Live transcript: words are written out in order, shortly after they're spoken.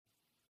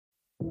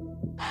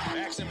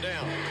Backs him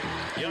down.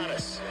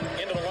 Giannis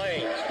into the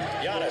lane.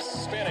 Giannis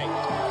spinning.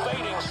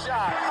 Fading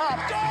shot. Up.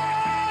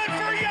 Good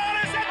for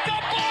Giannis at the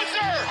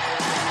buzzer.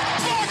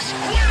 Bucks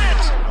win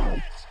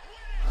it.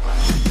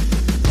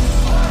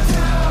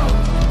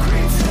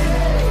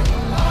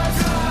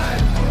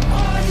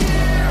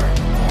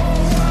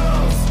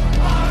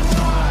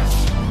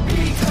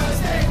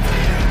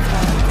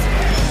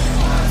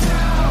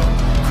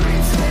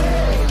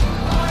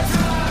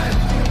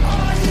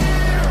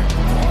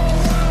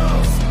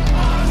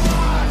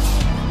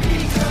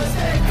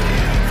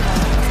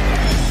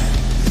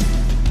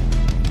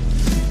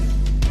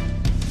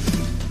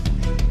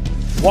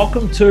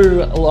 Welcome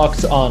to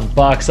Locked On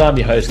Bucks. I'm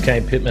your host,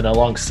 Kane Pittman,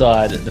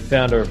 alongside the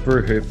founder of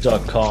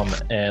BrewHoop.com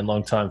and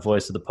longtime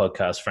voice of the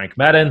podcast, Frank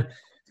Madden.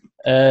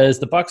 As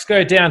the Bucks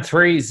go down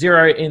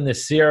 3-0 in the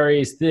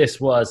series,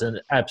 this was an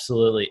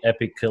absolutely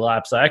epic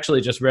collapse. I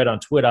actually just read on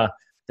Twitter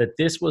that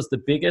this was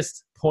the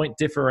biggest point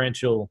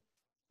differential.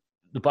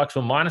 The Bucks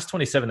were minus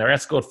 27. They were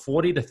outscored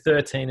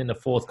 40-13 in the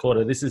fourth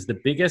quarter. This is the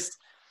biggest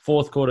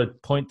fourth quarter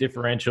point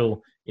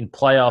differential in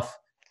playoff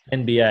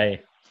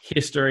NBA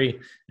history,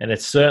 and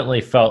it certainly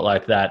felt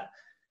like that.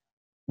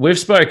 We've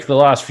spoke the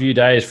last few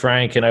days,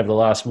 Frank, and over the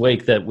last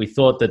week that we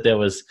thought that there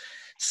was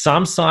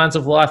some signs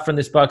of life from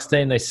this Bucks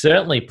team. They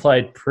certainly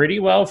played pretty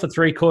well for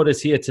three quarters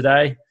here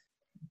today.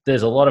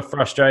 There's a lot of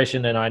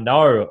frustration, and I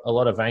know a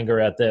lot of anger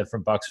out there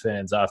from Bucks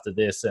fans after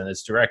this, and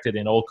it's directed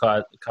in all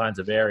kinds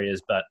of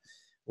areas. But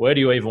where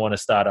do you even want to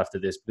start after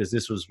this? Because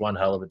this was one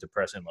hell of a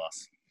depressing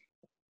loss.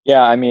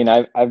 Yeah, I mean,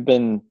 I've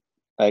been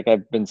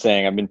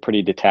saying, I've been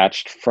pretty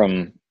detached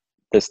from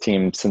this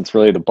team since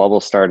really the bubble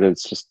started.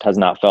 It just has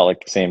not felt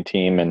like the same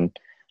team. And,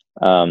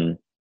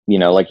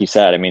 like you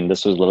said, I mean,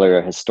 this was literally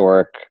a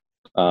historic,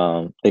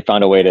 they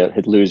found a way to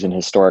lose in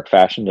historic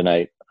fashion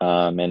tonight.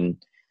 And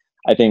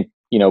I think,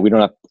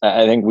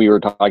 I think we were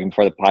talking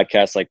before the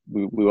podcast, like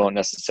we won't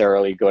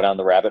necessarily go down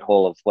the rabbit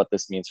hole of what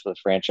this means for the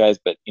franchise,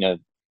 but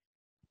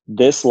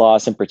this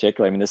loss in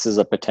particular, I mean, this is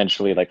a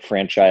potentially like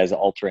franchise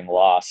altering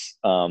loss.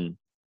 And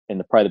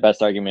probably the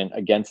best argument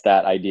against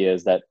that idea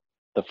is that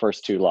the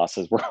first two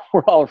losses were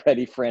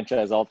already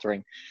franchise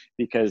altering,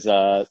 because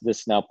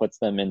this now puts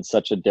them in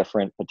such a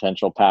different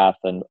potential path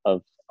and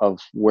of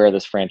where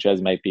this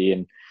franchise might be,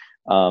 and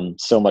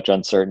so much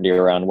uncertainty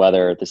around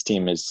whether this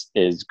team is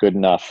good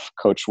enough,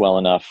 coached well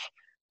enough,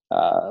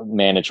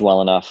 managed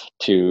well enough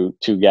to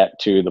get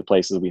to the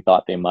places we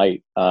thought they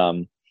might.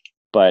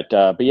 But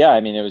yeah,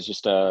 I mean, it was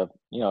just a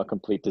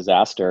complete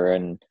disaster,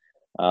 and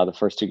the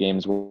first two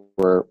games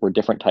were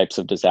different types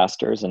of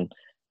disasters, and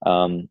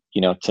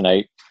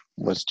tonight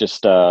was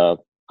just a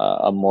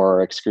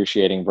more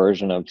excruciating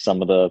version of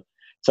some of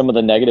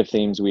the negative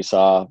themes we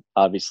saw,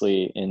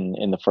 obviously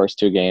in the first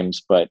two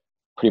games, but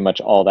pretty much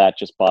all that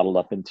just bottled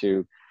up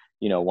into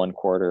one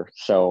quarter.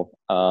 So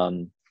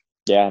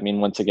yeah, I mean,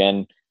 once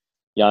again,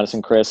 Giannis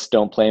and Chris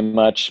don't play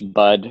much.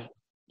 Bud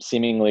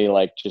seemingly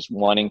like just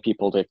wanting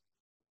people to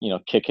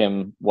kick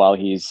him while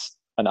he's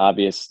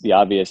the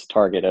obvious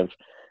target of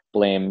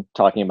blame,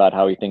 talking about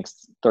how he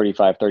thinks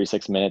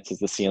 35-36 minutes is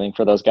the ceiling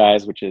for those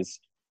guys, which is,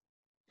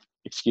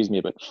 excuse me,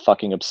 but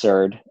fucking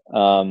absurd.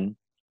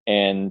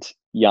 And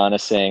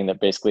Giannis saying that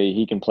basically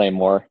he can play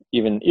more,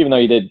 even though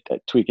he did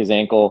tweak his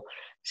ankle,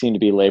 seemed to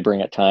be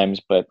laboring at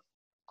times, but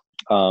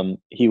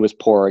he was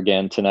poor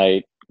again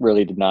tonight,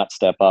 really did not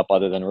step up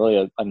other than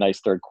really a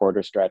nice third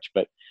quarter stretch.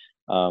 But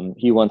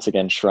he once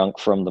again shrunk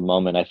from the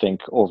moment, I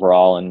think,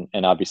 overall. And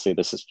obviously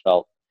this has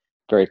felt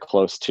very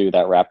close to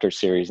that Raptors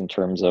series in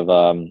terms of,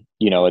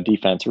 a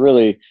defense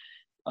really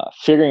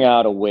figuring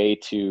out a way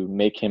to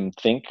make him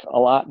think a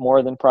lot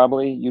more than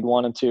probably you'd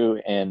want him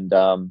to. And,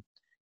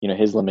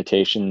 his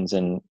limitations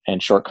and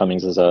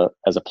shortcomings as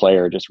a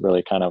player just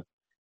really kind of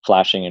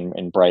flashing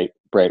in bright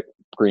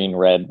green,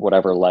 red,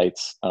 whatever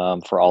lights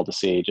for all to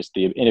see, just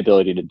the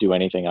inability to do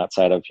anything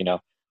outside of,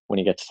 when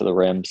he gets to the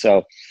rim.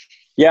 So,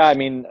 yeah, I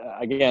mean,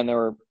 again, there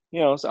were,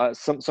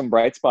 some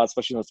bright spots,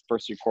 especially in those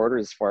first three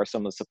quarters, as far as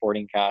some of the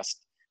supporting cast.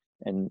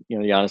 And,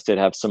 Giannis did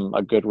have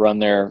a good run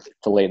there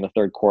to late in the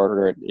third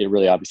quarter. It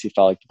really obviously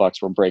felt like the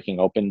Bucks were breaking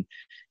open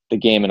the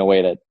game in a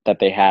way that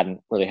they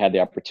hadn't really had the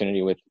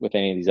opportunity with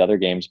any of these other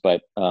games.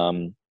 But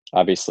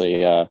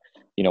obviously,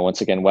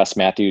 once again, Wes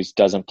Matthews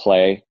doesn't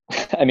play.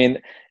 I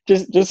mean,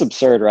 just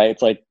absurd, right?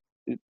 It's like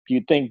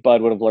you'd think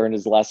Bud would have learned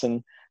his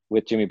lesson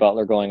with Jimmy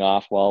Butler going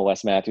off while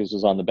Wes Matthews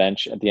was on the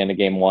bench at the end of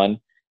game one.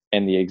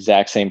 And the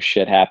exact same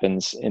shit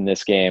happens in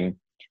this game.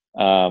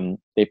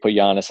 They put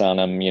Giannis on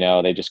him,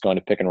 they just go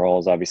into pick and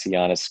rolls. Obviously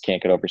Giannis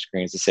can't get over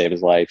screens to save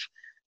his life.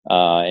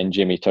 And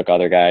Jimmy took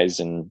other guys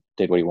and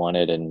did what he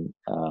wanted. And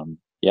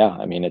yeah,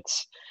 I mean,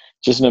 it's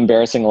just an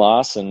embarrassing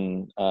loss.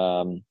 And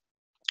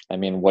I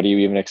mean, what do you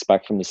even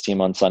expect from this team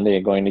on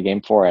Sunday going to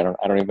game 4?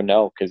 I don't even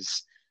know,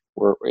 because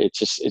it's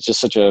just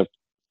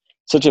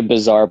such a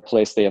bizarre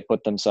place they have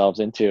put themselves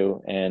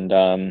into. And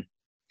I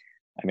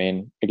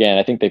mean, again,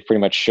 I think they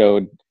pretty much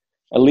showed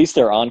at least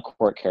their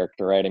on-court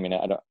character, right? I mean,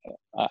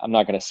 I'm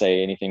not going to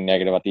say anything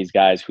negative about these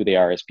guys, who they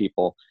are as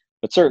people,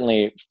 but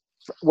certainly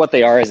what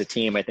they are as a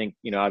team, I think,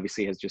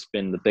 obviously has just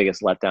been the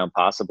biggest letdown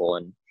possible.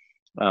 And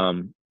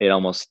it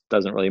almost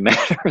doesn't really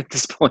matter at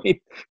this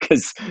point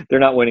because they're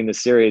not winning the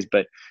series.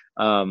 But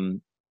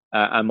I'm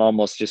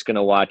almost just going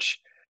to watch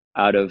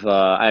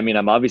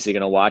I'm obviously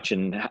going to watch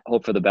and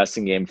hope for the best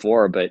in game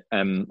 4, but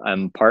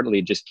I'm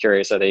partly just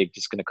curious, are they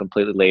just going to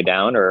completely lay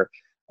down, or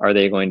are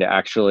they going to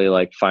actually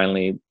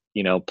finally,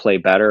 play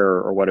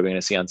better, or what are we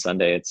going to see on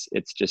Sunday?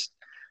 It's just,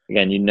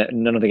 again, I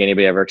don't think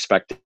anybody ever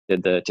expected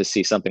to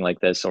see something like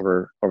this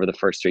over the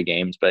first 3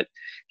 games, but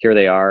here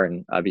they are.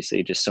 And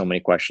obviously just so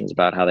many questions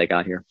about how they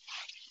got here.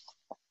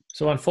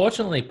 So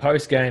unfortunately,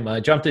 post-game, I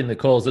jumped in the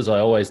calls as I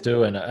always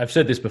do, and I've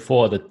said this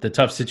before, that the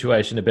tough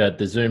situation about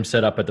the Zoom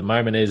setup at the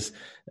moment is,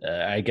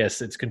 I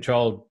guess it's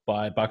controlled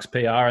by Bucks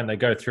PR, and they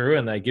go through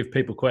and they give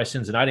people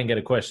questions, and I didn't get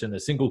a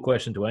single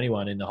question to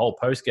anyone in the whole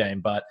post-game.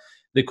 But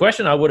the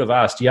question I would have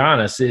asked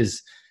Giannis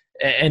is,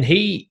 and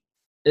he,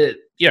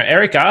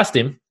 Eric asked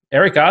him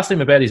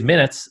about his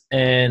minutes,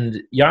 and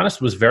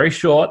Giannis was very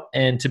short,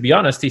 and to be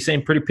honest, he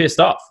seemed pretty pissed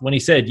off when he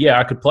said, yeah,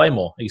 I could play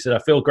more. He said, I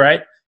feel great.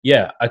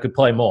 Yeah, I could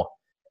play more.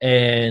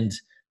 And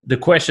the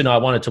question I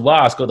wanted to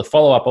ask, or the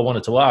follow-up I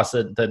wanted to ask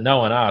that no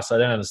one asked, I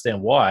don't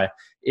understand why,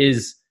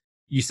 is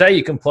you say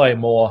you can play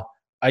more.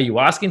 Are you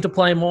asking to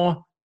play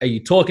more? Are you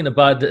talking to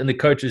Bud and the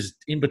coaches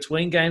in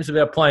between games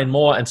about playing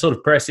more, and sort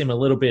of press him a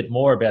little bit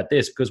more about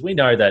this? Because we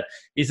know that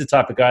he's the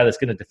type of guy that's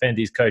going to defend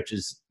his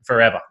coaches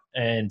forever.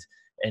 And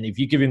if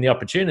you give him the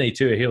opportunity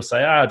to, he'll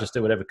say, I'll just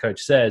do whatever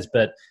coach says.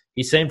 But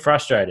he seemed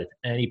frustrated,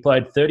 and he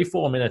played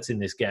 34 minutes in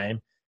this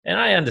game. And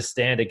I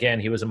understand, again,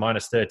 he was a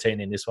minus 13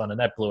 in this one, and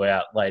that blew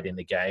out late in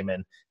the game.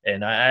 And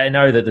I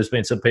know that there's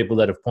been some people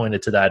that have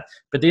pointed to that.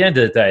 But at the end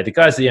of the day, the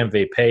guy's the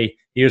MVP.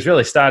 He was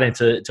really starting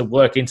to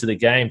work into the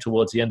game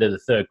towards the end of the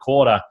third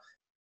quarter.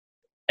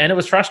 And it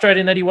was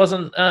frustrating that he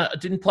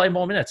didn't play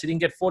more minutes. He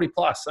didn't get 40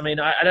 plus. I mean,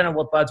 I don't know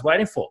what Bud's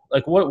waiting for.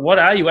 What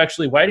are you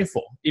actually waiting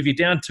for? If you're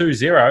down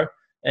 2-0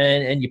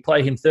 and you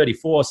play him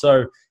 34.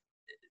 So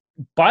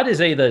Bud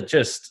is either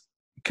just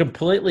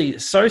completely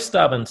so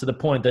stubborn to the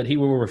point that he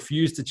will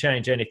refuse to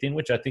change anything,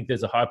 which I think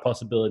there's a high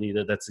possibility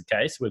that that's the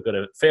case. We've got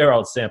a fair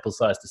old sample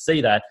size to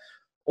see that.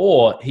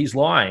 Or he's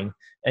lying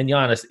and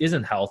Giannis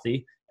isn't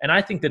healthy. And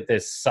I think that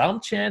there's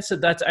some chance that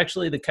that's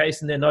actually the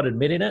case and they're not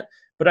admitting it.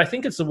 But I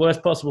think it's the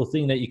worst possible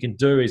thing that you can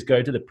do is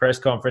go to the press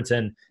conference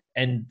and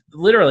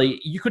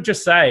literally you could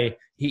just say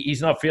he's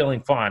not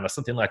feeling fine or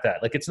something like that.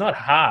 It's not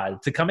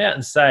hard to come out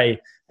and say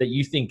that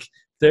you think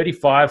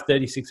 35,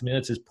 36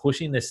 minutes is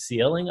pushing the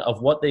ceiling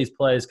of what these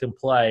players can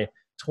play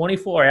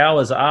 24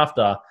 hours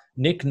after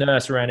Nick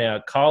Nurse ran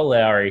out Kyle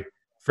Lowry,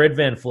 Fred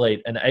VanVleet,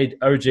 and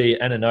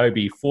OG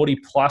Anunoby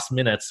 40-plus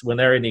minutes when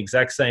they're in the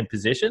exact same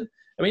position.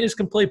 I mean, it's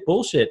complete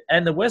bullshit.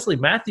 And the Wesley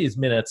Matthews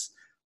minutes,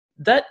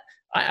 that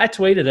I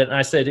tweeted it and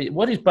I said,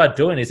 what is Bud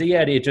doing? Is he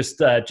out here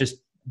just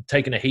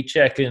taking a heat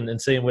check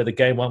and seeing whether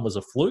game 1 was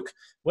a fluke?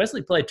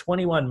 Wesley played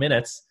 21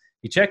 minutes.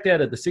 He checked out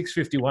at the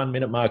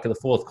 6:51-minute mark of the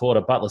fourth quarter.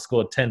 Butler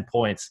scored 10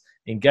 points.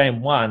 In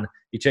game 1,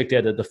 he checked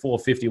out at the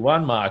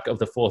 4:51 mark of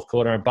the fourth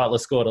quarter, and Butler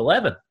scored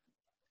 11.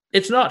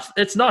 It's not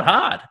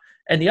hard.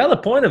 And the other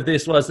point of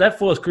this was that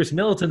forced Chris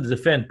Middleton to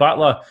defend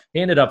Butler. He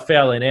ended up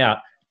fouling out.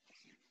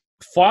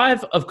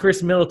 5 of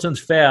Chris Middleton's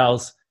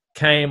fouls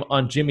came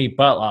on Jimmy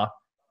Butler,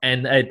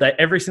 and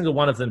every single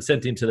one of them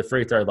sent him to the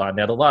free throw line.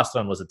 Now, the last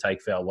one was a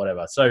take foul,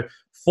 whatever. So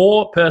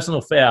 4 personal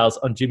fouls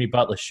on Jimmy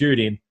Butler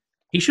shooting.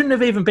 He shouldn't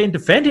have even been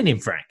defending him,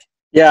 Frank.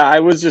 Yeah, I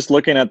was just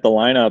looking at the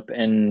lineup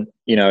and,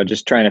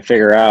 just trying to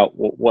figure out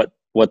what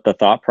the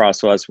thought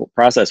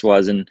process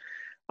was. And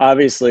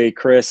obviously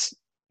Chris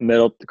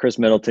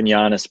Middleton,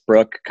 Giannis,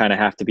 Brook kind of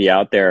have to be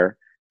out there.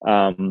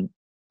 And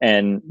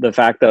the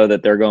fact, though,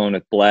 that they're going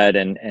with Bled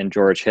and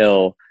George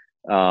Hill,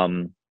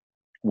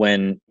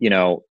 when,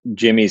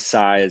 Jimmy's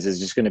size is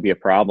just going to be a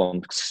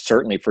problem,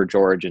 certainly for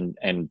George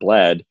and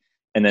Bled.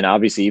 And then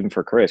obviously even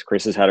for Chris.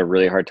 Chris has had a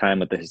really hard time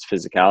with his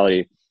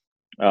physicality.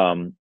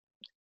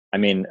 I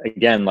mean,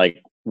 again,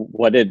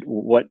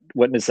 what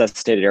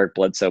necessitated Eric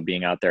Bledsoe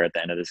being out there at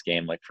the end of this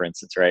game, for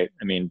instance, right?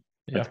 I mean,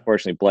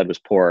 Unfortunately, Bled was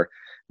poor.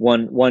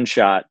 One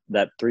shot,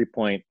 that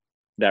 3-point,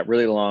 that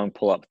really long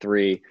pull-up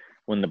 3,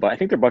 when I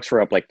think the Bucks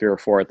were up 3 or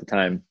 4 at the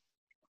time,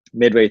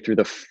 midway through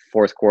the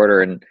fourth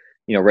quarter, and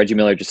Reggie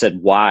Miller just said,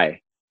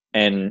 why?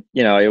 And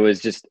it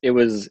was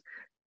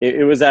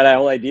that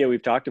whole idea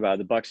we've talked about.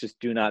 The Bucks just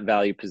do not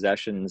value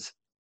possessions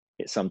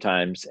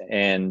sometimes,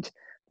 and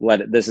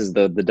this is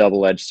the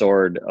double-edged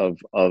sword of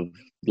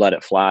let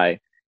it fly.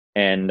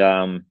 And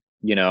I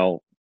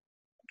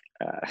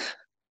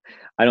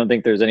don't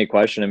think there's any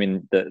question. I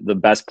mean, the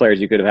best players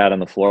you could have had on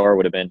the floor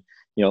would have been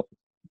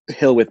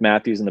Hill with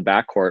Matthews in the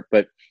backcourt.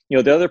 But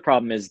the other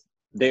problem is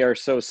they are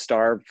so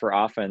starved for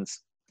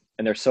offense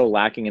and they're so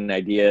lacking in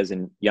ideas,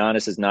 and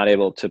Giannis is not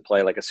able to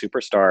play like a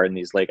superstar in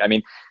these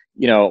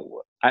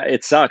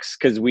it sucks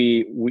because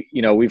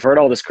we've heard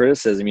all this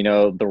criticism,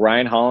 the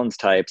Ryan Hollins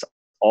types,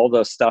 all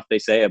the stuff they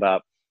say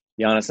about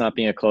Giannis not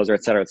being a closer,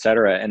 et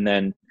cetera, and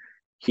then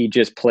he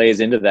just plays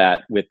into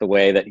that with the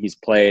way that he's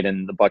played,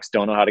 and the Bucks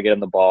don't know how to get him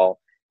the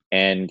ball.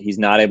 and he's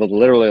not able to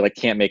literally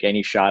can't make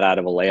any shot out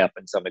of a layup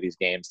in some of these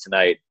games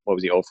tonight. What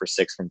was he, 0 for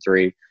 6 from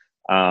 3?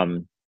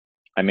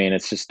 I mean,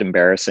 it's just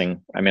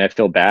embarrassing. I mean, I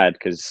feel bad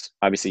because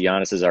obviously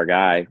Giannis is our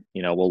guy.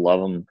 We'll love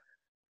him.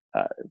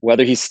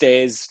 Whether he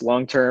stays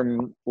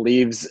long-term,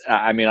 leaves,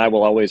 I mean, I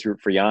will always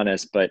root for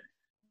Giannis, but,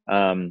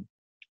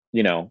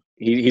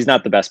 he's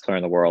not the best player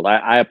in the world.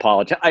 I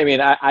apologize. I mean,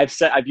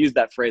 I've used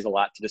that phrase a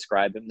lot to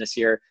describe him this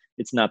year.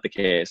 It's not the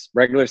case.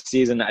 Regular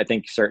season, I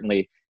think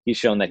certainly he's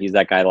shown that he's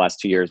that guy the last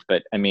 2 years,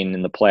 but I mean,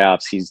 in the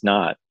playoffs, he's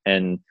not.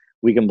 And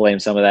we can blame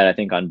some of that, I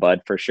think, on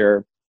Bud for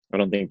sure. I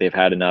don't think they've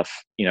had enough,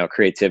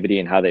 creativity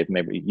in how they've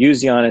maybe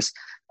used Giannis.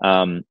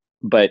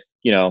 But,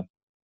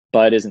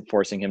 Bud isn't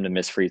forcing him to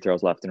miss free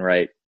throws left and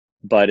right.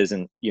 Bud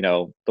isn't,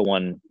 the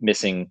one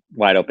missing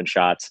wide open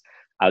shots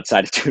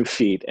outside of 2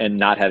 feet and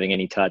not having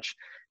any touch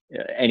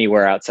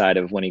anywhere outside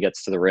of when he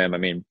gets to the rim. I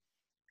mean,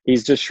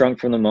 he's just shrunk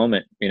from the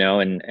moment,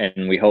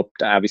 and we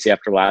hoped, obviously,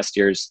 after last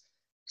year's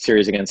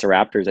series against the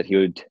Raptors that he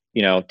would,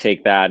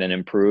 take that and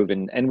improve.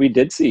 And we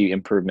did see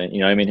improvement.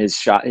 I mean, his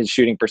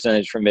shooting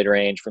percentage from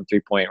mid-range, from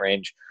 3-point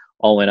range,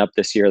 all went up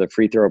this year. The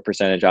free throw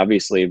percentage,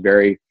 obviously,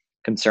 very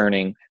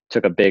concerning,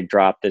 took a big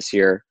drop this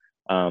year.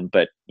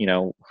 But,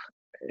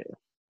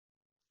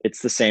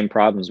 it's the same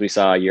problems we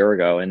saw a year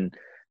ago. And,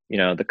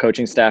 the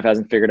coaching staff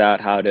hasn't figured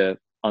out how to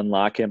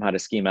unlock him, how to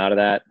scheme out of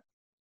that.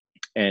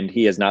 And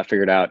he has not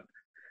figured out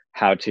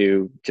how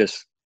to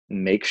just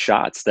make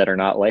shots that are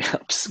not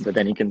layups with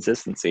any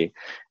consistency.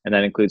 And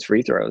that includes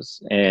free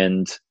throws.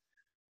 And,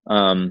 I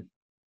don't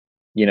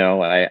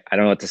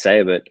know what to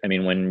say, but I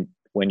mean,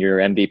 when your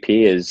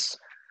MVP is,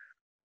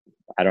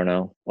 I don't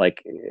know,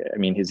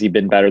 has he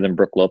been better than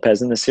Brook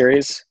Lopez in the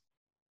series?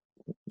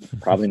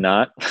 Probably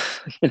not.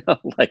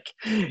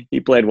 He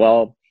played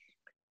well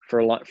for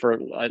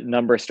a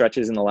number of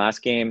stretches in the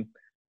last game.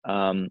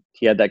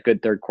 He had that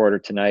good third quarter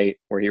tonight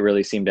where he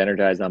really seemed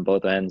energized on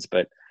both ends.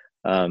 But,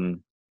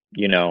 again,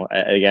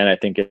 I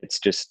think it's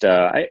just,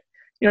 again,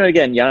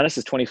 Giannis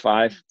is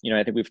 25.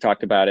 I think we've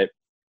talked about it.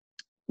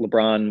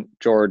 LeBron,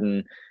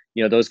 Jordan,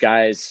 those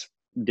guys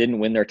didn't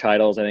win their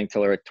titles, I think,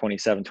 till they're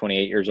 27,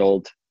 28 years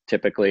old,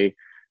 typically.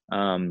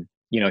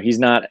 He's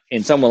not,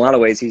 in a lot of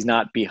ways, he's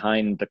not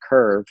behind the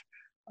curve.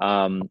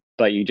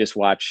 But you just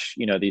watch,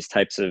 these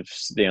types of,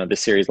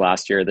 this series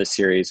last year, this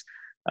series,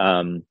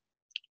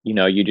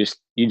 you just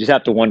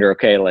have to wonder,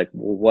 okay,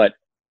 what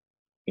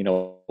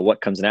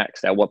comes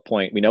next? At what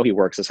point? We know he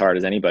works as hard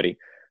as anybody,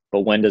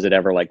 but when does it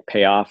ever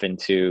pay off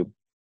into,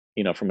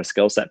 from a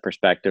skill set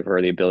perspective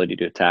or the ability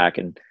to attack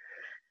and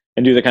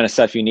do the kind of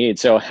stuff you need?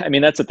 So, I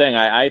mean, that's the thing.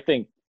 I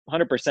think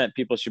 100%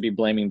 people should be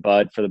blaming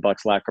Bud for the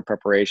Bucks' lack of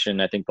preparation.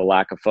 I think the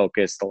lack of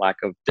focus, the lack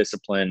of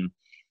discipline,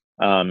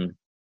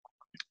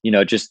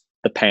 just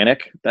the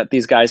panic that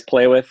these guys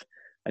play with,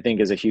 I think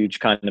is a huge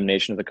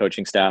condemnation of the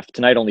coaching staff.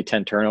 Tonight, only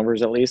 10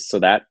 turnovers at least, so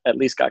that at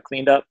least got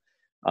cleaned up.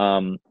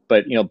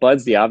 But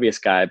Bud's the obvious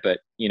guy. But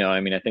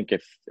I think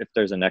if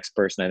there's a next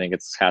person, I think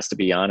it has to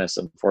be Giannis.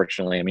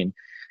 Unfortunately, I mean,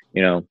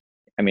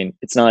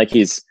 it's not like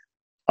he's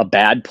a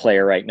bad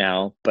player right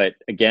now. But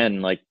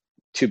again,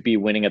 to be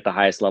winning at the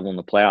highest level in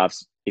the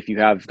playoffs, if you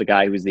have the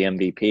guy who's the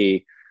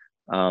MVP,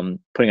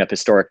 putting up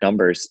historic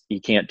numbers, he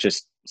can't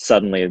just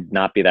suddenly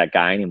not be that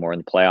guy anymore in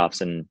the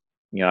playoffs. And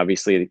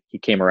obviously he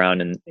came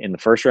around in the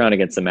first round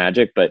against the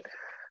Magic, but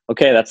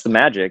okay, that's the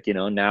Magic.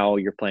 Now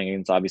you're playing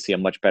against obviously a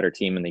much better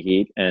team in the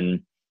Heat,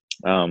 and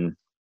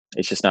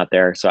it's just not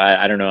there. So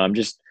I don't know. I'm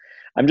just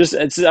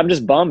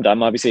bummed.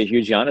 I'm obviously a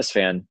huge Giannis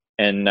fan,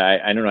 and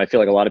I don't know. I feel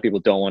like a lot of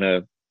people don't want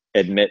to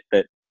admit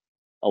that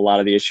a lot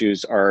of the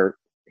issues are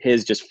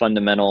his just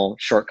fundamental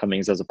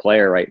shortcomings as a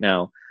player right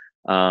now.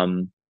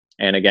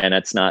 And again,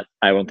 I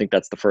don't think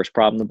that's the first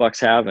problem the Bucks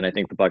have. And I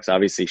think the Bucks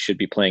obviously should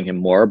be playing him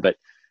more, but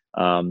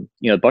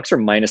the Bucks are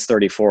minus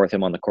 34 with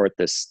him on the court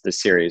this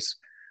series.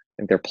 I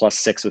think they're plus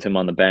 6 with him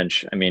on the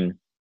bench. I mean,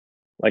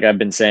 like I've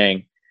been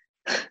saying,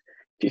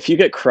 if you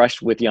get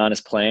crushed with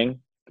Giannis playing,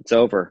 it's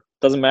over.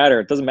 Doesn't matter.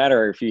 It doesn't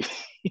matter if you,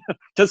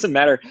 doesn't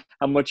matter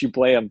how much you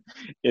play them.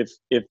 If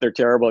they're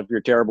terrible, if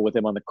you're terrible with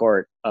him on the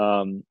court.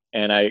 And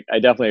I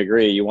definitely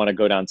agree. You want to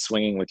go down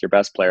swinging with your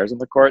best players on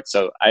the court.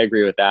 So I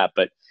agree with that.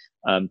 But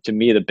to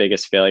me, the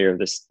biggest failure of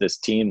this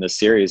team, this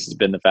series, has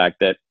been the fact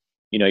that,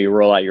 you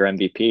roll out your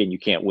MVP and you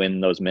can't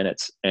win those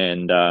minutes.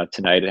 And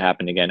tonight it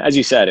happened again. As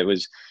you said, it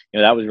was,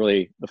 that was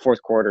really the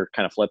fourth quarter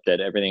kind of flipped it.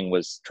 Everything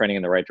was trending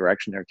in the right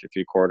direction there through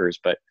 3 quarters.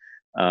 But,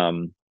 I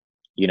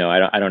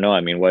don't know.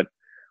 I mean, what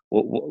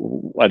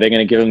are they going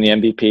to give him the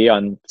MVP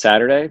on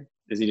Saturday?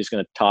 Is he just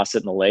going to toss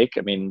it in the lake?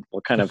 I mean,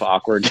 what kind of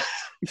awkward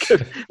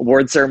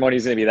award ceremony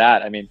is going to be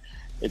that? I mean,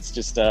 it's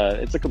just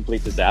it's a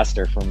complete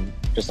disaster from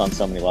just on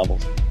so many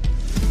levels.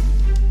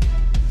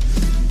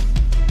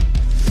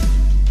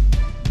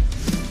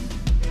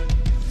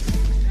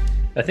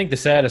 I think the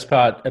saddest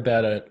part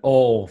about it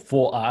all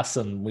for us,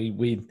 and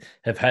we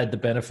have had the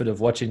benefit of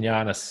watching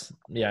Giannis,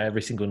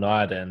 every single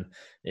night, and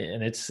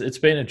it's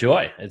been a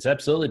joy. It's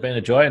absolutely been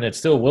a joy, and it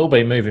still will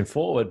be moving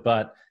forward.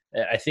 But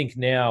I think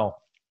now,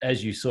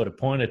 as you sort of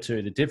pointed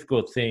to, the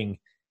difficult thing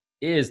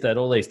is that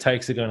all these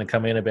takes are going to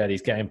come in about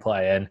his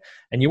gameplay,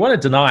 and you want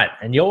to deny it,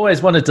 and you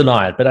always want to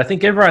deny it. But I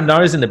think everyone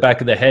knows in the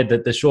back of their head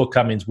that the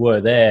shortcomings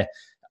were there.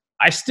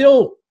 I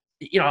still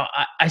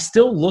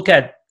look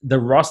at the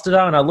roster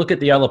though, and I look at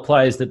the other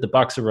players that the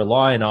Bucks are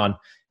relying on,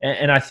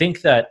 and I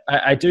think that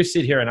I do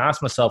sit here and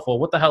ask myself, well,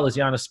 what the hell is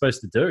Giannis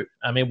supposed to do?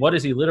 I mean, what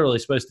is he literally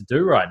supposed to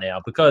do right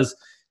now? Because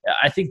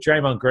I think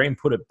Draymond Green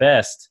put it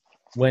best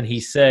when he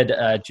said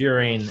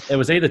it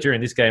was either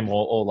during this game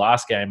or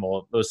last game,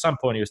 or there was some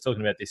point he was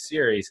talking about this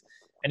series,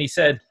 and he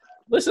said,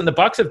 listen, the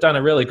Bucks have done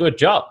a really good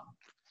job.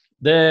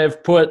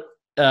 They've put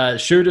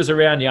shooters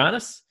around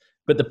Giannis,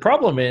 but the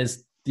problem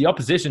is the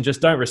opposition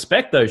just don't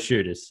respect those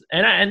shooters.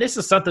 And this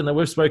is something that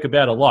we've spoke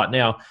about a lot.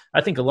 Now,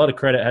 I think a lot of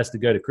credit has to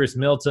go to Chris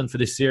Middleton for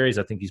this series.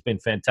 I think he's been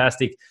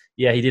fantastic.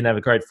 Yeah, he didn't have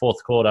a great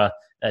fourth quarter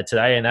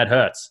today, and that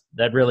hurts.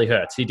 That really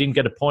hurts. He didn't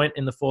get a point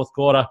in the fourth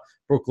quarter.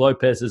 Brook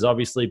Lopez has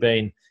obviously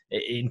been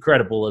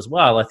incredible as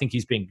well. I think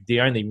he's been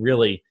the only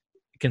really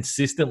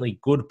consistently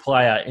good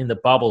player in the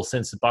bubble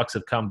since the Bucks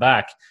have come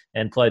back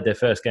and played their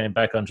first game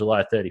back on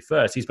July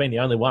 31st. He's been the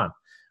only one.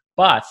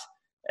 But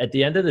at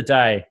the end of the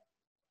day,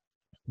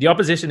 the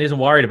opposition isn't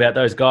worried about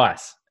those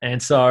guys.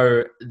 And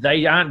so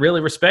they aren't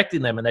really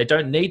respecting them, and they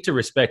don't need to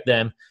respect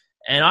them.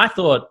 And I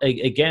thought,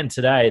 again,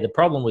 today, the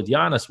problem with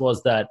Giannis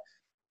was that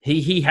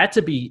he had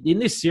to be, in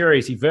this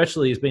series, he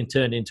virtually has been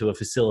turned into a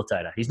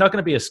facilitator. He's not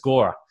going to be a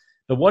scorer.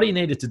 But what he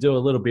needed to do a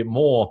little bit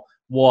more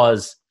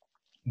was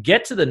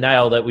get to the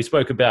nail that we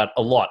spoke about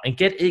a lot and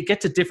get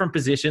to different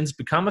positions,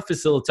 become a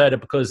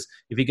facilitator, because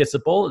if he gets the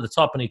ball at the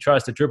top and he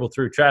tries to dribble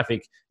through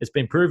traffic, it's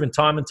been proven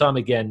time and time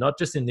again, not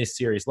just in this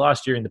series,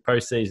 last year in the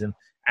postseason,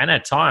 and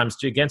at times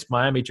against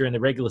Miami during the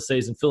regular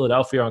season,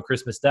 Philadelphia on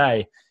Christmas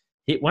Day.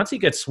 Once he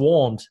gets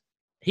swarmed,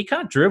 he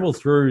can't dribble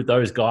through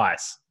those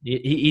guys.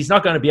 He's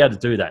not going to be able to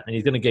do that, and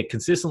he's going to get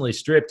consistently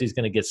stripped. He's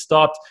going to get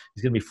stopped.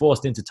 He's going to be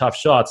forced into tough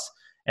shots.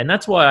 And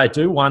that's why I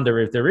do wonder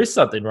if there is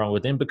something wrong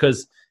with him,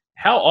 because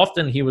how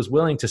often he was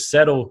willing to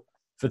settle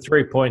for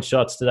three-point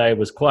shots today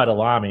was quite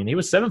alarming. He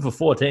was 7 for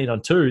 14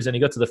 on twos, and he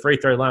got to the free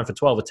throw line for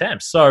 12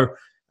 attempts. So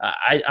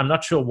I'm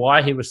not sure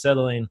why he was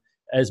settling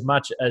as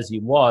much as he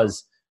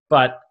was,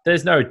 but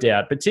there's no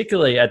doubt,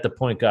 particularly at the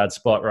point guard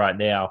spot right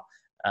now,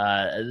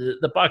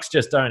 the Bucks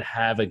just don't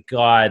have a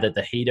guy that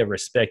the Heat are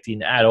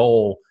respecting at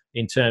all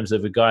in terms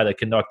of a guy that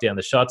can knock down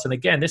the shots. And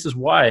again, this is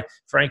why,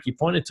 Frank, you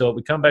pointed to it.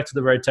 We come back to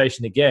the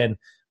rotation again.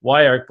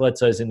 Why Eric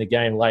Bledsoe's in the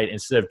game late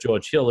instead of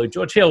George Hill, who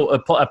George Hill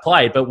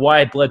played, but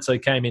why Bledsoe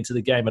came into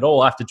the game at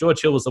all after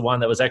George Hill was the one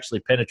that was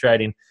actually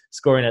penetrating,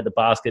 scoring at the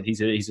basket.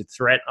 He's a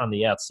threat on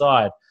the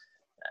outside.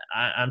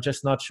 I'm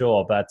just not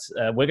sure, but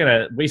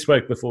we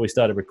spoke before we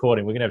started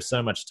recording. We're going to have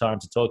so much time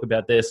to talk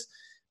about this,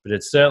 but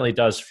it certainly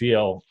does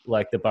feel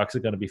like the Bucks are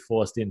going to be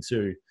forced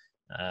into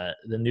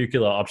the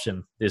nuclear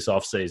option this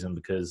offseason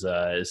because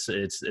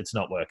it's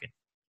not working.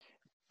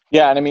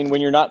 Yeah, and I mean,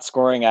 when you're not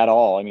scoring at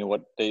all, I mean,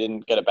 they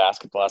didn't get a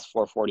basket the last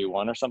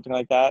 4:41 or something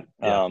like that.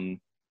 Yeah.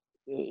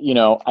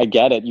 I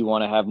get it. You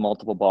want to have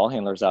multiple ball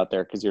handlers out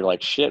there because you're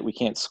like, shit, we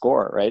can't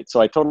score, right?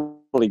 So I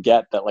totally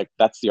get that. Like,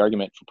 that's the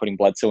argument for putting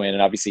Bledsoe in,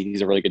 and obviously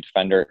he's a really good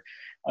defender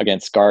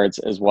against guards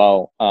as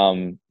well.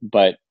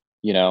 But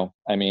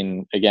I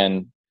mean,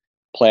 again,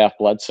 playoff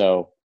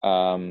Bledsoe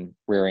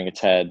rearing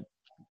its head,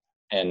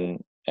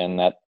 and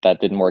that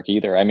didn't work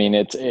either. I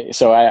mean,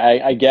 so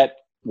I get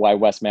why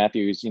Wes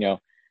Matthews,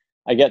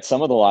 I get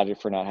some of the logic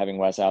for not having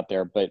Wes out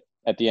there, but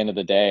at the end of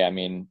the day, I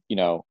mean,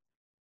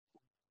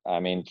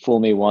 fool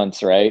me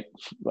once, right?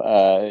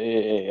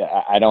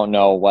 I don't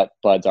know what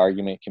Bud's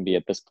argument can be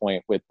at this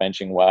point with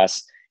benching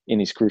Wes in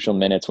these crucial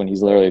minutes when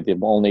he's literally the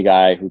only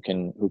guy who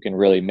can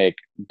really make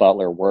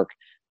Butler work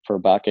for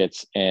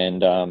buckets.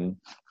 And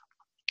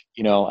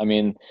I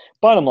mean,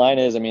 bottom line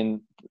is, I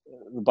mean,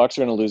 the Bucks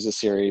are going to lose this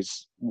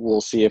series. We'll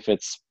see if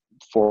it's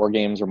 4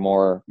 games or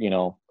more,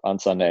 on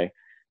Sunday.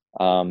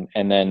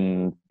 And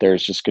then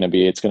there's just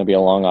it's going to be a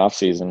long off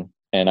season.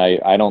 And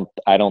I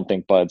don't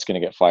think Bud's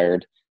going to get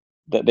fired.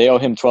 That they owe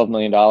him $12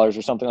 million or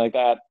something like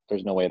that.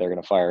 There's no way they're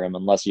going to fire him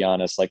unless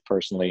Giannis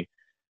personally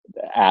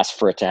asks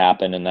for it to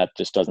happen. And that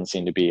just doesn't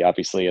seem to be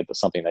obviously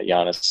something that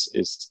Giannis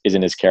is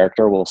in his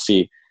character. We'll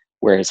see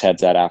where his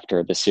head's at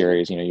after the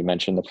series. You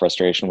mentioned the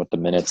frustration with the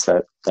minutes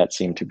that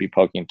seem to be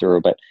poking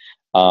through, but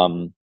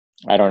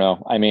I don't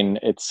know. I mean,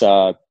 it's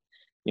our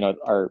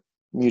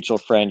mutual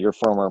friend, your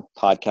former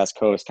podcast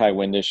host, Ty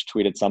Windish,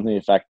 tweeted something to the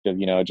effect of,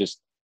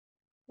 just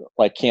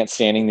can't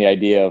standing the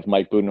idea of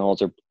Mike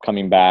Budenholzer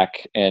coming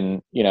back,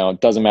 and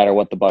it doesn't matter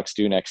what the Bucks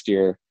do next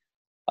year,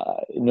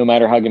 no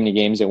matter how many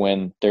games they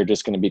win, they're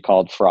just going to be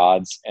called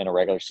frauds and a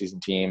regular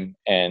season team,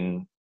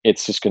 and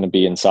it's just going to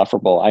be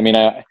insufferable. I mean,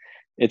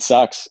 it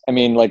sucks. I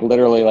mean,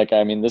 literally,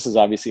 this is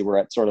obviously we're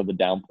at sort of the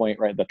down point,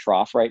 right? The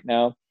trough right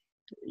now.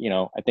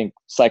 I think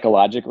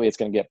psychologically it's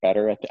going to get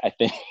better. I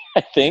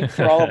think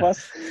for all of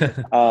us.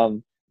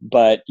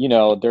 But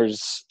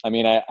there's, I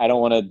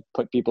don't want to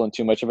put people in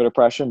too much of a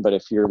depression, but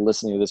if you're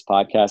listening to this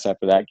podcast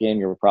after that game,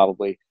 you're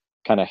probably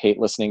kind of hate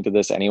listening to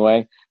this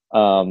anyway.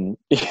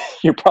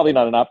 You're probably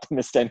not an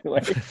optimist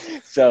anyway.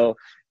 So,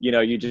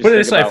 you just Put it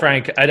think this way, about,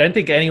 Frank. I don't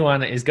think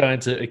anyone is going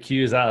to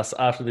accuse us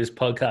after this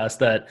podcast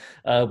that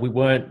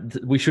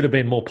we should have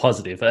been more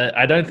positive.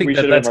 I don't think we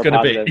should have that's been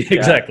more going to be positive.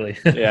 exactly.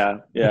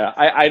 Yeah.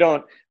 I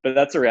don't, but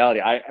that's the reality.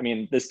 I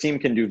mean, this team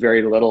can do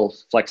very little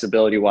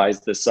flexibility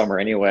wise this summer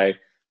anyway.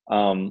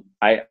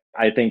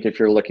 I think if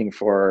you're looking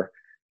for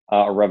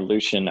a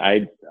revolution,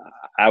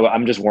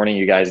 I'm just warning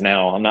you guys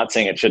now. I'm not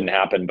saying it shouldn't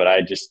happen, but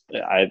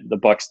the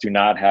Bucks do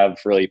not have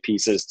really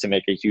pieces to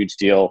make a huge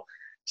deal.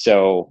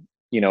 So,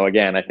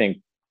 again, I think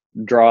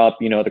draw up,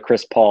 the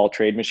Chris Paul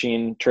trade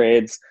machine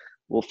trades.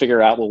 We'll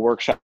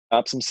workshop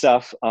some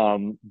stuff.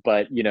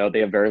 But they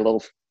have very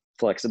little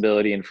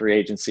flexibility in free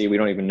agency. We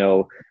don't even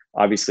know,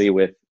 obviously,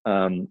 with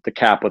the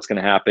cap, what's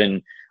going to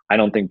happen. I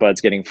don't think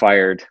Bud's getting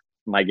fired.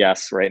 My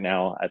guess right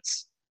now,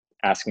 that's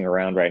asking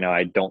around right now.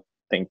 I don't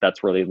think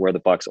that's really where the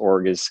Bucks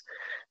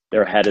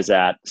their head is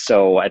at.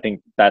 So I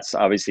think that's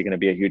obviously going to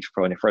be a huge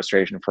point of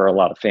frustration for a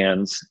lot of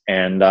fans.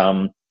 And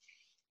I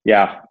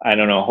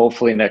don't know.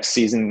 Hopefully next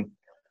season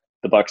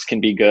the Bucks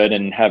can be good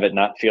and have it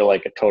not feel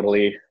like a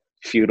totally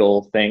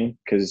futile thing.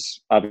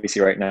 Because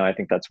obviously right now I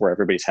think that's where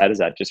everybody's head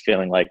is at, just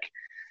feeling like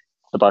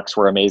the Bucks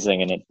were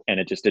amazing and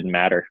it just didn't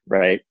matter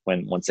right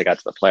once they got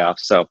to the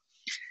playoffs. So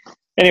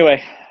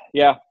anyway,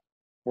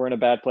 we're in a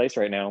bad place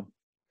right now.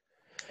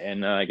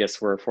 And I guess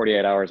we're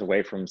 48 hours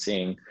away from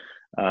seeing,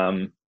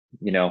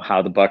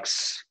 how the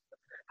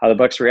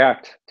Bucks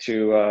react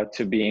to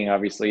being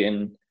obviously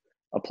in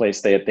a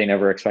place they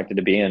never expected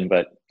to be in,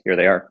 but here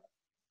they are.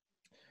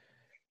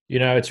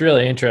 It's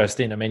really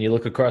interesting. I mean, you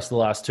look across the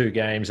last two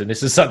games, and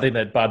this is something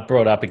that Bud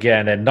brought up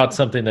again, and not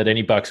something that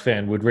any Bucks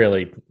fan would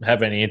really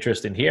have any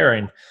interest in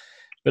hearing.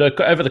 But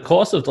over the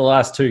course of the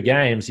last two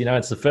games,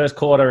 it's the first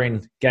quarter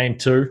in game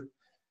 2,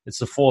 it's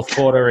the fourth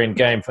quarter in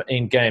game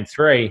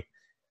 3.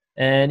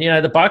 And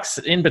the Bucks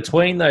in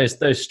between those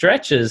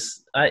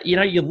stretches,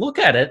 you look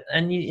at it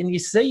and you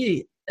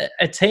see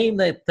a team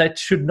that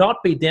should not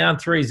be down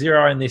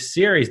 3-0 in this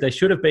series. They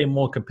should have been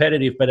more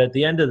competitive, but at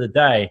the end of the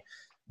day,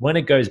 when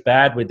it goes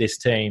bad with this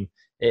team,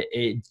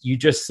 you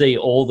just see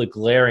all the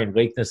glaring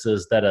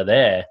weaknesses that are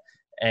there,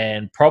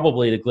 and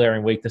probably the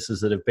glaring weaknesses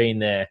that have been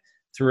there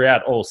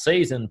throughout all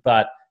season.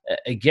 But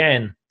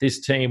again, this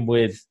team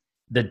with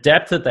the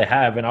depth that they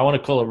have, and I want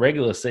to call it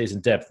regular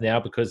season depth now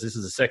because this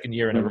is the second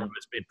year in a row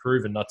it's been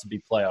proven not to be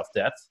playoff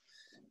depth.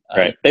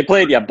 Right.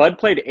 Bud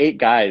played 8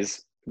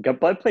 guys.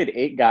 Bud played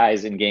 8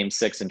 guys in game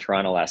 6 in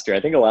Toronto last year.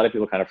 I think a lot of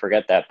people kind of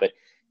forget that, but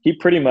he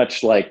pretty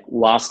much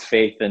lost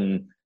faith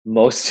in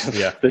most of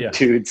the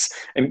dudes,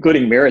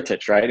 including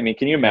Mirotic, right? I mean,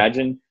 can you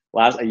imagine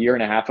a year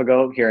and a half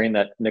ago hearing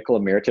that Nikola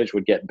Mirotic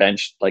would get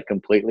benched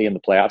completely in the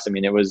playoffs? I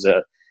mean,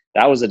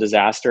 that was a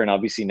disaster. And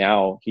obviously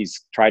now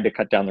he's tried to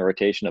cut down the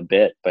rotation a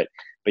bit, but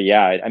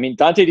yeah, I mean,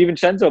 Dante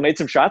DiVincenzo made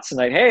some shots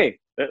tonight. Hey,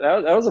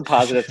 that was a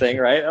positive thing,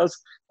 right?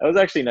 That was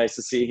actually nice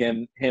to see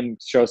him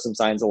show some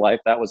signs of life.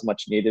 That was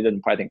much needed.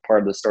 And I think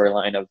part of the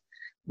storyline of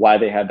why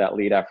they had that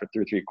lead after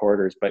through 3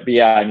 quarters. But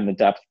yeah, I mean, the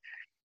depth,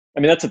 I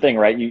mean, that's the thing,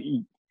 right?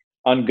 You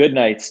on good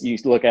nights, you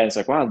look at it and it's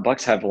like, wow, the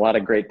Bucks have a lot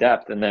of great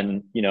depth. And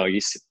then, you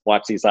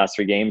watch these last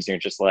 3 games and you're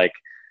just like,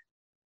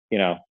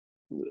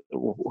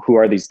 who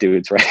are these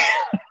dudes, right?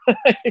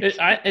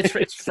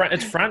 It's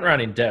front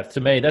running depth to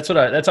me. That's what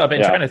I've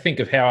been trying to think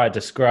of how I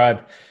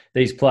describe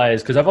these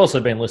players, because I've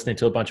also been listening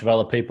to a bunch of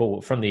other people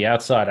from the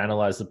outside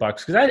analyze the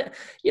Bucks, because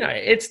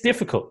it's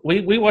difficult.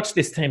 We watch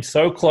this team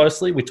so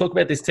closely. We talk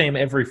about this team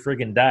every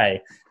friggin'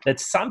 day that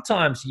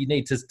sometimes you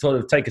need to sort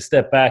of take a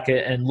step back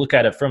and look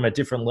at it from a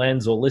different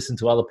lens, or listen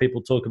to other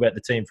people talk about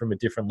the team from a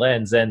different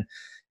lens. And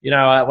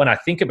when I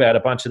think about a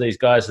bunch of these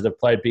guys that have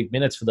played big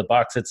minutes for the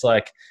Bucks, it's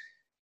like,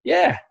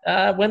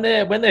 when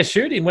they're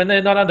shooting, when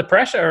they're not under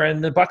pressure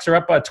and the Bucks are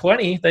up by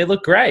 20, they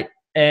look great.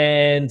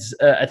 And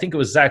I think it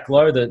was Zach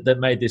Lowe that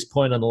made this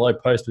point on the low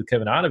post with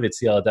Kevin Arnovitz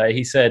the other day.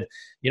 He said,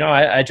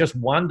 I just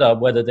wonder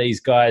whether these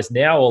guys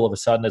now all of a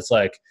sudden it's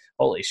like,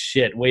 holy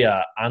shit, we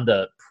are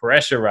under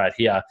pressure right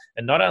here.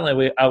 And not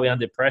only are we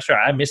under pressure,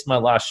 I missed my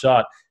last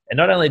shot. And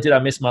not only did I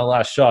miss my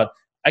last shot,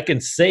 I can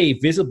see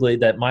visibly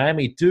that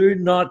Miami do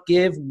not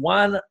give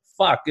one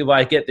fuck if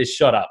I get this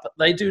shot up.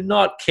 They do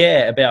not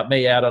care about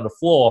me out on the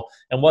floor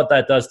and what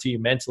that does to you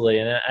mentally.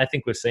 And I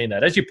think we've seen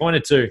that. As you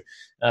pointed to,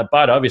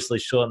 Bud obviously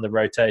shortened the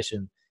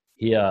rotation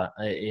here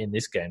in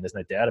this game. There's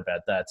no doubt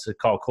about that. So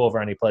Kyle Korver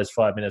only plays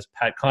 5 minutes.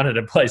 Pat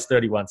Connaughton plays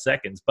 31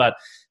 seconds. But,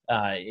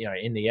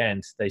 in the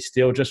end, they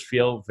still just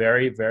feel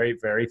very, very,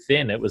 very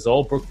thin. It was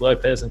all Brook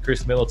Lopez and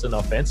Chris Middleton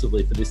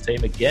offensively for this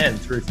team again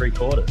through 3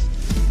 quarters.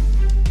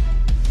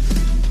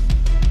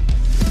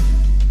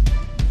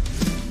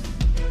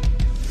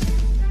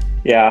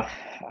 Yeah,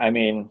 I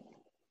mean,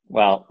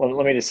 well,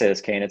 let me just say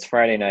this, Kane. It's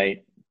Friday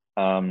night.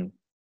 I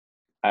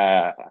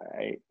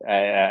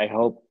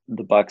hope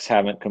the Bucks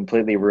haven't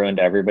completely ruined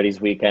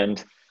everybody's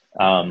weekend.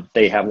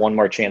 They have one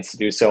more chance to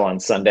do so on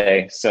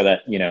Sunday, so that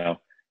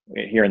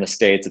here in the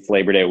States it's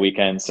Labor Day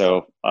weekend.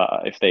 So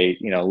if they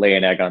lay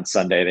an egg on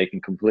Sunday, they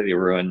can completely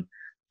ruin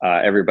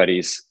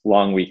everybody's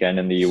long weekend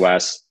in the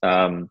U.S.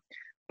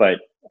 But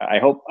I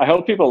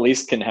hope people at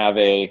least can have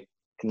a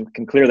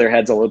can clear their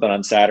heads a little bit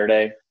on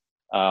Saturday.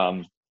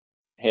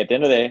 Hey, at the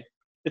end of the day,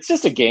 it's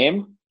just a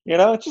game,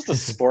 it's just a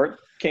sport,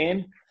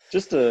 Kane.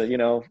 Just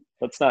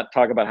let's not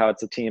talk about how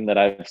it's a team that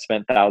I've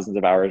spent thousands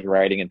of hours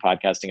writing and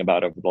podcasting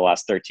about over the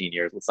last 13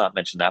 years. Let's not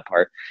mention that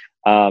part.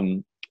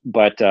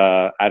 But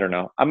I don't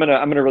know. I'm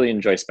gonna really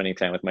enjoy spending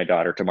time with my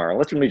daughter tomorrow.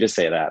 Let me just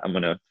say that. I'm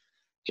gonna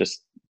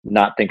just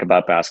not think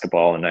about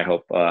basketball, and I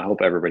hope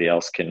everybody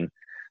else can.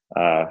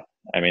 I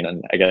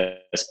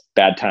guess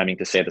bad timing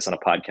to say this on a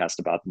podcast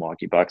about the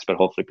Milwaukee Bucks, but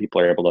hopefully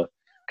people are able to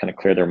kind of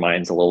clear their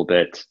minds a little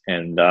bit.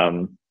 And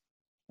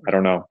I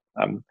don't know.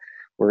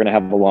 We're gonna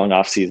have a long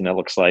off season. It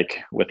looks like,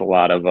 with a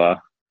lot of. I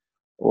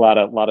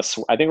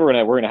think we're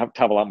gonna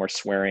have a lot more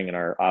swearing in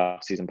our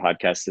off season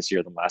podcast this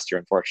year than last year,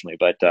 unfortunately.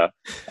 But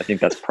I think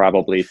that's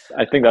probably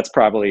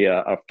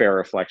a fair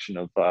reflection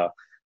of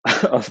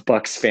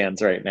Bucks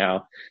fans right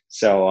now.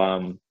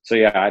 So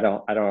yeah, I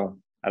don't know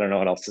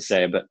what else to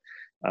say, but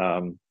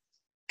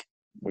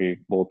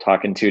we'll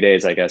talk in 2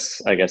 days, I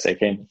guess.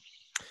 AK.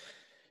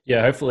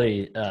 Yeah,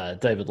 hopefully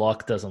David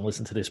Locke doesn't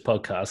listen to this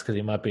podcast, because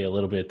he might be a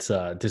little bit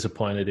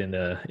disappointed in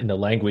the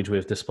language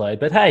we've displayed.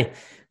 But hey,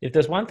 if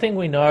there's one thing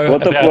we know,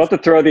 we'll have to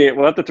throw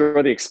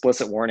the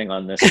explicit warning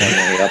on this one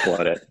when we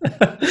upload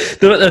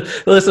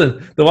it.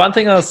 Listen, the one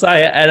thing I'll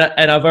say,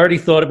 and I've already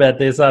thought about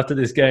this after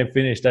this game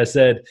finished. I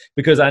said,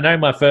 because I know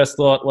my first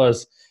thought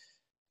was,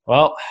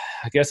 well,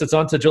 I guess it's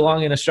on to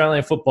Geelong in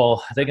Australian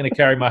football. They're going to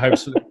carry my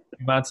hopes for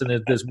months.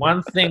 And there's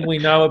one thing we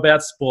know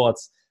about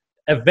sports.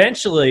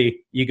 Eventually,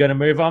 you're going to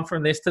move on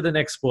from this to the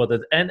next sport,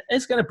 and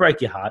it's going to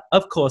break your heart.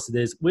 Of course it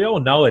is. We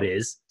all know it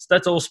is. So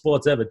that's all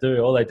sports ever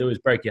do. All they do is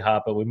break your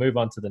heart, but we move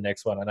on to the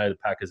next one. I know the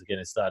Packers are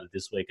getting started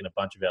this week, and a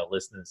bunch of our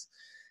listeners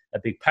are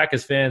big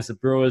Packers fans, the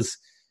Brewers.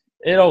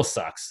 It all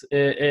sucks.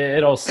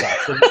 It all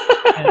sucks.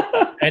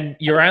 And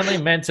you're only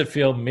meant to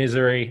feel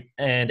misery.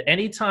 And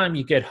anytime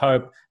you get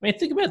hope, I mean,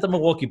 think about the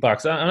Milwaukee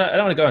Bucks. I don't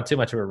want to go on too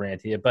much of a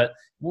rant here, but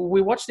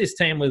we watch this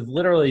team with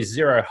literally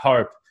zero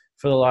hope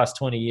for the last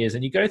 20 years.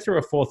 And you go through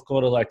a fourth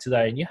quarter like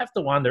today, and you have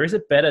to wonder, is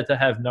it better to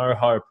have no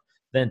hope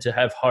than to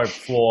have hope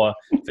for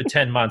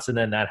 10 months and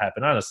then that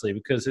happen, honestly,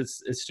 because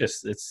it's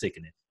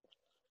sickening.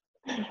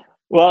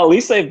 Well, at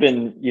least they've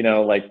been,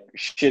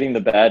 shitting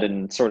the bed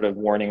and sort of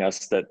warning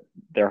us that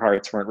their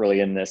hearts weren't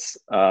really in this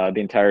the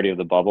entirety of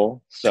the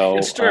bubble. So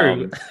it's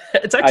true.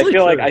 It's actually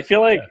true. I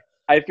feel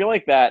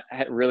like that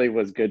really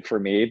was good for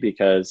me,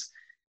 because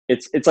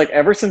it's like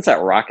ever since that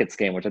Rockets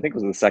game, which I think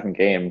was the second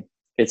game,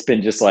 it's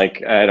been just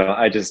like, I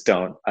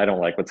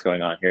don't like what's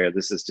going on here.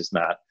 This is just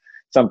not,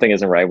 something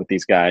isn't right with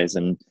these guys.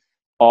 And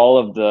all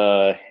of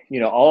the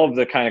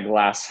kind of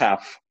glass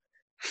half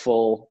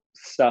full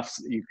stuff,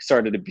 you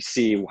started to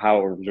see how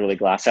it was really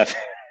glass half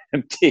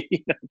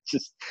empty.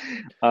 Just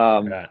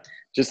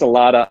a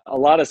lot of,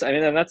 I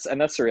mean, and that's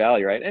the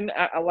reality, right? And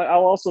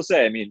I'll also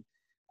say, I mean,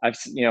 I've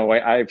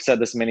said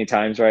this many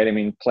times, right? I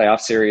mean,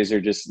 playoff series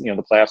are just,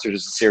 the playoffs are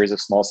just a series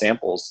of small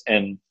samples.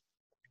 And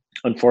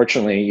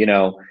unfortunately,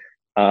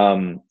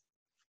 I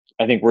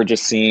think we're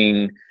just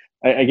seeing,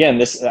 again,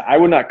 this, I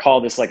would not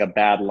call this like a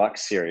bad luck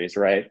series,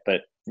 right?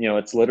 But,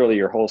 it's literally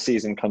your whole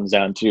season comes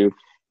down to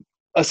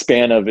a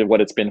span of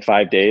what it's been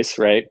 5 days,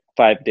 right?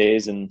 5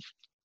 days and,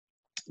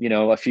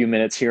 a few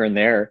minutes here and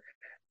there.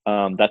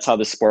 That's how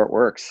the sport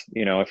works.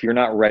 If you're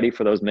not ready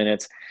for those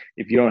minutes,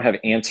 if you don't have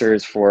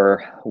answers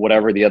for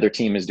whatever the other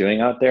team is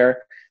doing out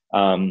there,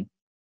 and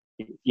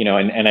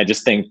I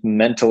just think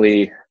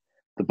mentally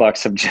the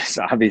Bucks have just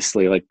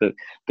obviously, like the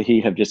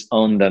Heat have just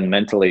owned them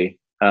mentally,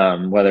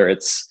 whether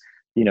it's,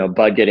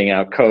 Bud getting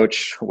out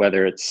coach,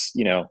 whether it's,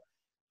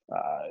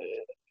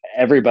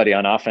 everybody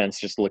on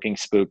offense just looking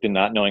spooked and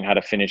not knowing how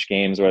to finish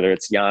games, whether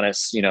it's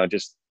Giannis,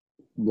 just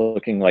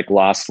looking like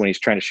lost when he's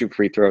trying to shoot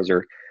free throws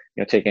or,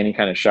 take any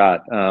kind of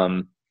shot.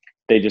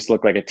 They just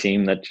look like a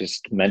team that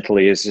just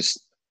mentally is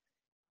just,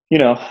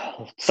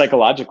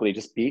 psychologically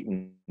just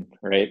beaten,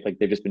 right? Like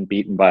they've just been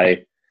beaten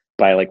by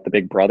like the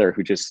big brother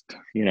who just,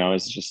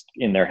 is just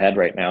in their head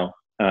right now.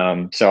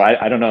 So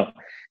I don't know.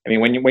 I mean,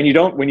 when you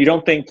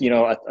don't think,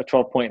 a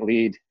 12-point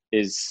lead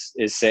is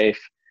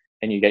safe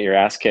and you get your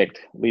ass kicked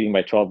leading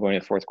by 12 going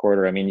into the fourth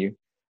quarter, I mean,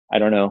 I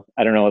don't know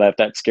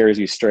that scares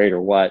you straight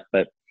or what,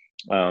 but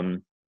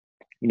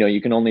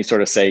you can only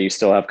sort of say you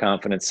still have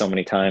confidence so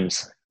many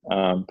times,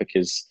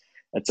 because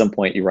at some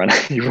point you run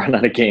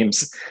out of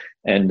games.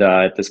 And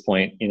at this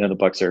point, the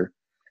Bucks are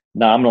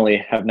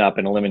nominally have not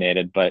been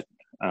eliminated, but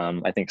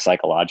I think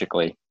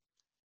psychologically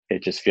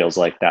it just feels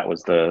like that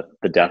was the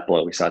death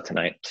blow we saw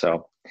tonight.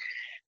 So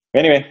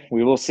anyway,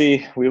 we will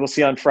see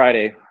on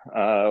Friday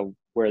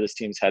where this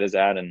team's head is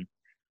at and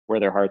where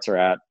their hearts are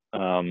at.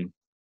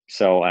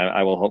 So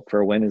I will hope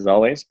for a win as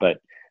always, but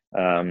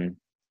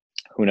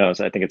who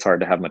knows? I think it's hard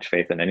to have much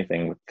faith in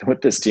anything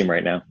with this team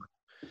right now.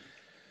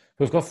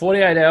 We've got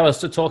 48 hours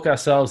to talk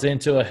ourselves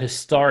into a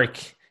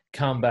historic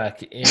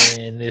comeback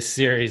in this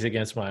series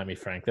against Miami,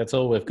 Frank. That's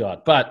all we've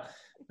got. But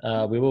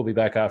we will be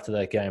back after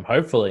that game,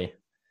 hopefully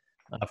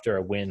after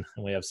a win,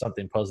 and we have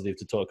something positive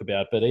to talk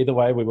about. But either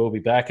way, we will be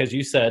back. As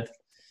you said,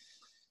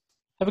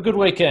 have a good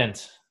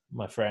weekend.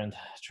 my friend.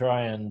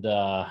 Try and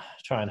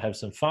have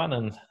some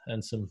fun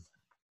and some,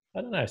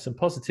 I don't know, some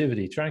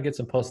positivity. Try and get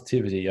some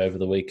positivity over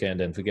the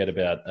weekend and forget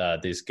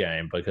about this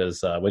game,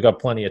 because we got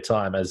plenty of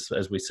time, as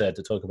we said,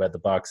 to talk about the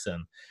Bucks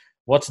and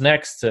what's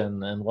next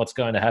and what's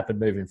going to happen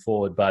moving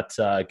forward. But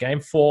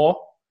Game 4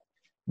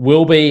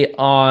 will be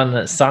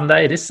on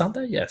Sunday. It is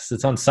Sunday? Yes,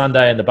 it's on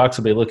Sunday, and the Bucks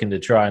will be looking to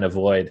try and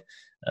avoid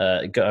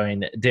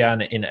going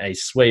down in a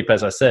sweep.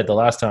 As I said, the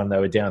last time they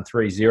were down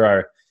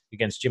 3-0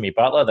 against Jimmy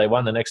Butler, they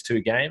won the next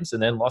 2 games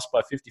and then lost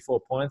by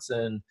 54 points,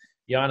 and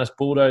Giannis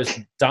bulldozed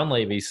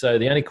Dunleavy. So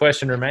the only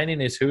question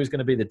remaining is who is going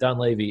to be the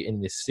Dunleavy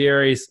in this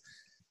series.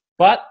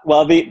 But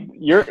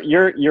your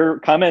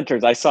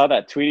commenters, I saw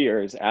that tweet of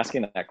yours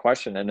asking that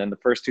question, and then the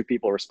first 2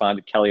 people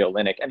responded Kelly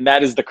Olynyk, and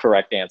that is the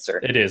correct answer.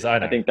 It is. I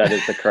know. I think that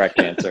is the correct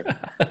answer.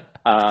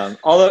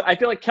 Although I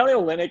feel like Kelly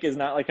Olynyk is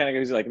not like kind of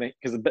who's like,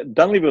 because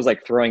Dunleavy was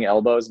like throwing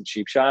elbows and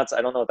cheap shots.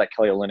 I don't know if that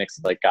Kelly Olynyk's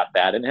like got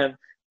that in him,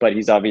 but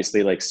he's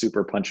obviously like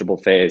super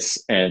punchable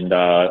face and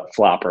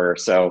flopper.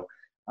 So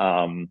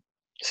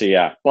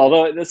yeah. Well,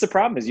 although that's the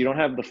problem is you don't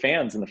have the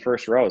fans in the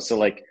first row, so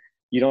like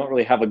you don't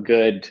really have a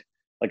good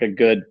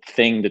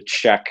thing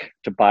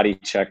to body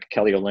check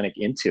Kelly Olynyk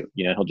into.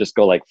 You know, he'll just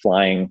go like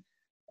flying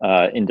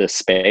into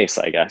space,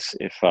 I guess,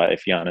 if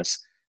Giannis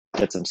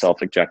gets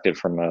himself ejected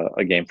from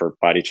a game for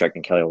body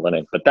checking Kelly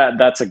Olynyk. But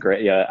that's a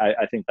great,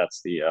 I think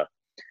that's the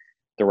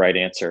right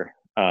answer.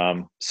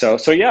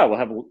 So yeah, we'll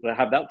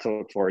have that to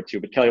look forward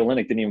to. But Kelly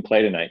Olynyk didn't even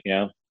play tonight. You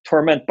know,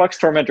 Bucks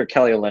tormentor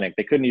Kelly Olynyk.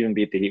 They couldn't even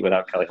beat the Heat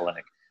without Kelly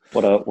Olynyk.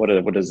 What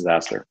a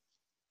disaster.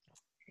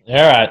 All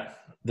right,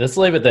 let's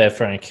leave it there,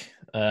 Frank.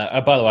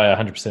 By the way, I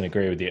 100%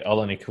 agree with you.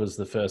 Olynyk was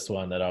the first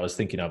one that I was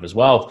thinking of as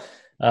well.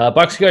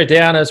 Bucks go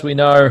down, as we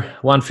know,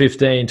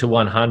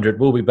 115-100.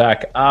 We'll be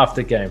back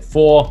after Game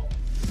 4.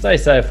 Stay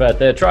safe out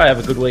there. Try have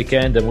a good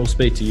weekend, and we'll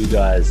speak to you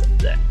guys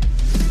then.